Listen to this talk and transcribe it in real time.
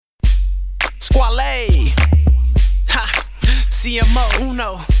CMO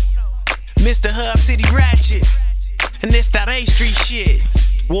Uno, Mr. Hub City Ratchet, and this that A Street shit.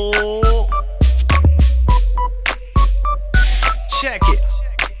 Whoa, check it.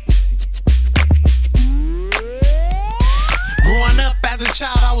 Growing up as a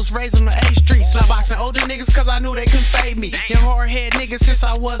child, I was raised on the A Street, slapboxing older niggas cause I knew they couldn't fade me. Young hard head niggas since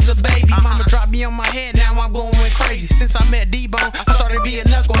I was a baby. Mama dropped me on my head, now I'm going crazy. Since I met D-Bone, I started being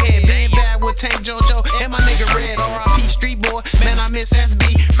knucklehead. Being bad with Tank JoJo and my nigga Red. R.I.P. Street Boy, man I miss SB.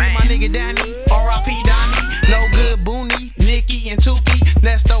 Free my nigga Danny, R.I.P. Donnie. No Good Booney, Nicky and Tukey,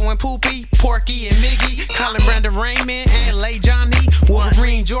 Nesto and Poopy, Porky and Miggy, Colin Brandon Raymond and Lay Johnny,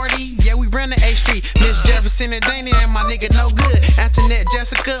 Wolverine Jordy, yeah we ran the A Street. Miss Jefferson and Dana and my nigga No Good. Antoinette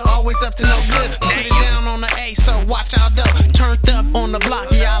Jessica, always up to no good. Put it down on the A, so watch out though. Turned up on the block,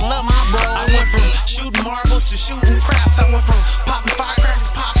 yeah I love my bro. I went from shooting marbles to shooting craps. I went from popping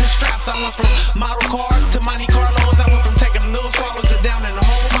firecrackers, popping straps. I went from model cars to Monte Carlos. I went from taking little swallows to down in the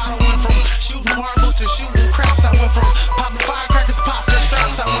whole bottle. Went from shooting marbles to shooting craps. I went from popping firecrackers, popping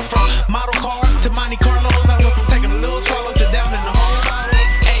straps. I went from model cars to Monte Carlos. I went from taking little swallows to down in the whole bottle.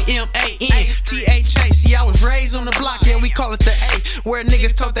 AMANTHA. See, I was raised on the block, yeah, we call it the A. Where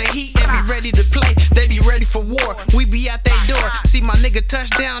niggas tote they heat and be ready to play. They be ready for war, we be at their door. See my nigga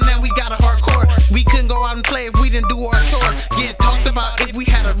touchdown, now we got a hardcore. We couldn't go out and play if we didn't do our tour. Get talked about if we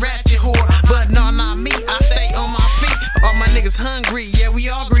had a ratchet whore. But no, not me, I stay on my feet. All my niggas hungry, yeah, we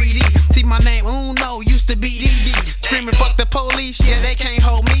all greedy. See my name Uno, used to be DD. Screaming fuck the police, yeah, they can't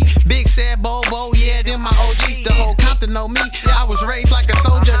hold me. Big said Bobo, yeah, them my OGs. The whole Compton know me, I was raised like a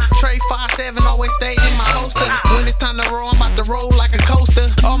soldier. Trey 5'7", always stayed in my holster. When it's time to roll, I'm about to roll like a coaster.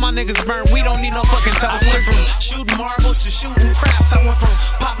 All my niggas burnt, we don't need no fucking toaster. I went from shooting marbles to shooting crap.